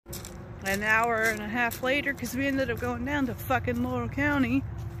an hour and a half later, because we ended up going down to fucking Laurel County,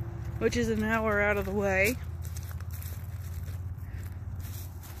 which is an hour out of the way.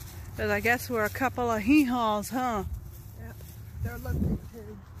 But I guess we're a couple of hee-haws, huh? Yeah, they're looking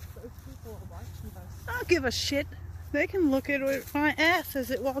too. Those people are watching us. I don't give a shit. They can look at my ass as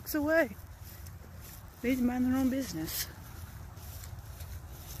it walks away. They mind their own business.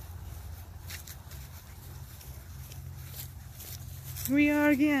 Here we are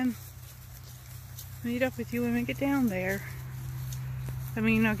again. Meet up with you when we get down there. I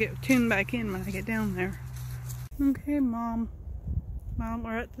mean, I'll get tuned back in when I get down there. Okay, Mom. Mom,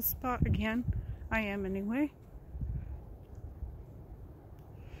 we're at the spot again. I am anyway.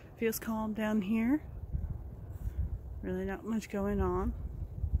 Feels calm down here. Really not much going on.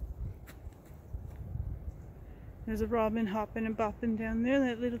 There's a robin hopping and bopping down there,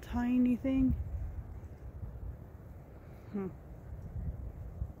 that little tiny thing.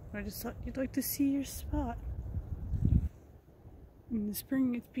 I just thought you'd like to see your spot. In the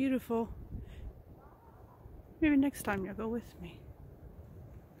spring it's beautiful. Maybe next time you'll go with me.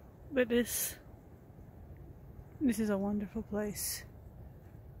 But this is a wonderful place.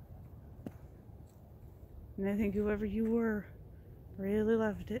 And I think whoever you were really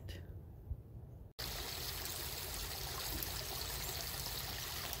loved it.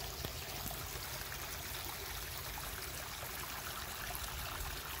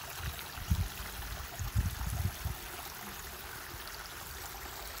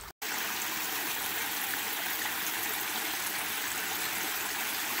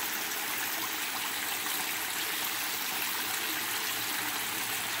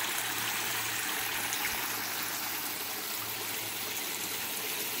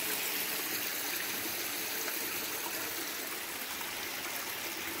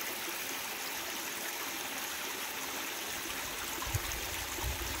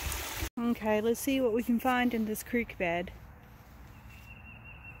 Okay, let's see what we can find in this creek bed.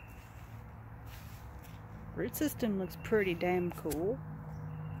 Root system looks pretty damn cool.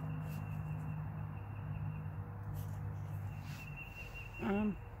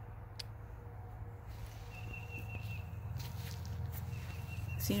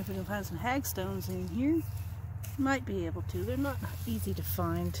 Seeing if we can find some hagstones in here. Might be able to. They're not easy to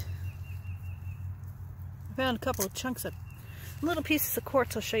find. I found a couple of chunks of little pieces of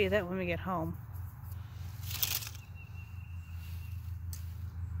quartz. I'll show you that when we get home.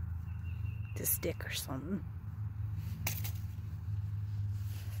 To stick or something.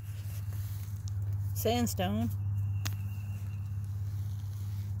 Sandstone.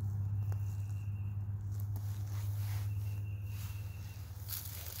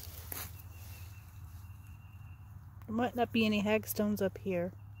 There might not be any hagstones up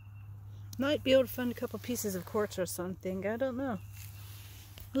here. Might be able to find a couple pieces of quartz or something. I don't know.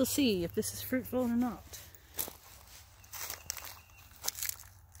 We'll see if this is fruitful or not.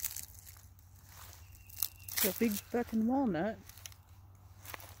 It's a big fucking walnut.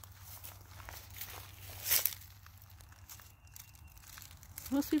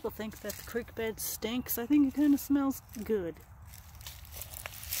 Most people think that the creek bed stinks. I think it kind of smells good.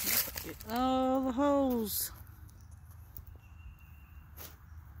 Oh, the holes.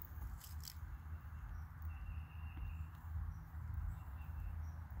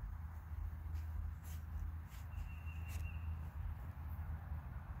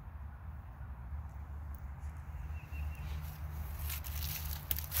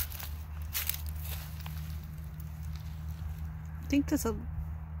 I think there's a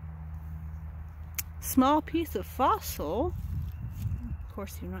small piece of fossil. Of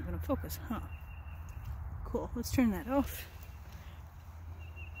course, you're not going to focus, huh? Cool. Let's turn that off.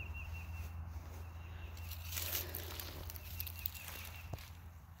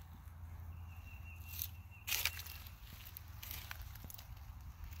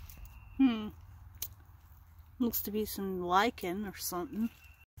 Looks to be some lichen or something.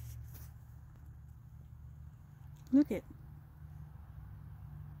 Look it.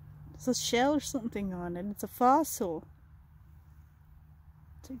 There's a shell or something on it. It's a fossil.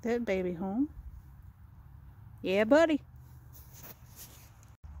 Take that baby home. Yeah, buddy.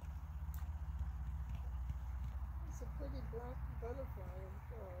 It's a pretty black butterfly.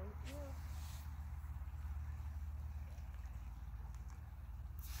 Yeah.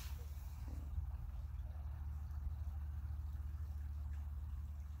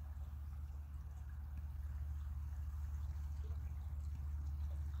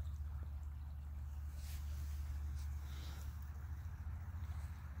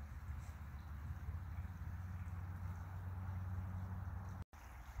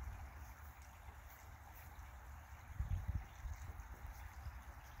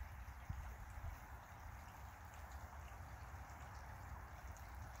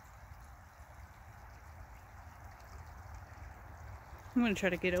 I'm going to try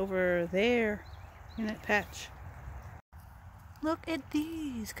to get over there in that patch. Look at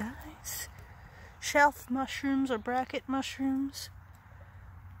these, guys. Shelf mushrooms or bracket mushrooms.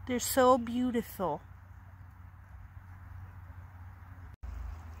 They're so beautiful.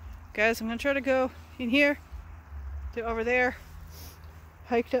 Guys, I'm going to try to go in here to over there.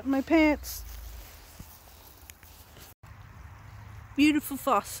 Hiked up my pants. Beautiful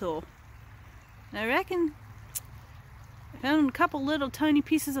fossil. And I reckon I found a couple little tiny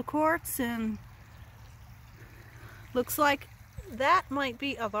pieces of quartz, and looks like that might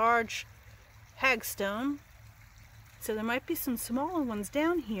be a large hagstone. So there might be some smaller ones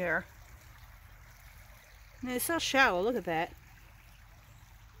down here. And it's so shallow, look at that.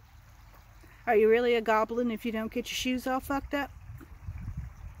 Are you really a goblin if you don't get your shoes all fucked up?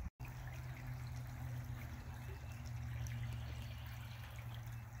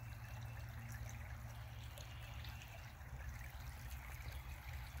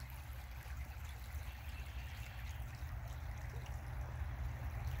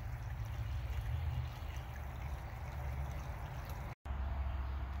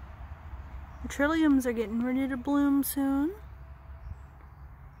 The trilliums are getting ready to bloom soon.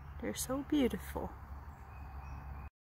 They're so beautiful.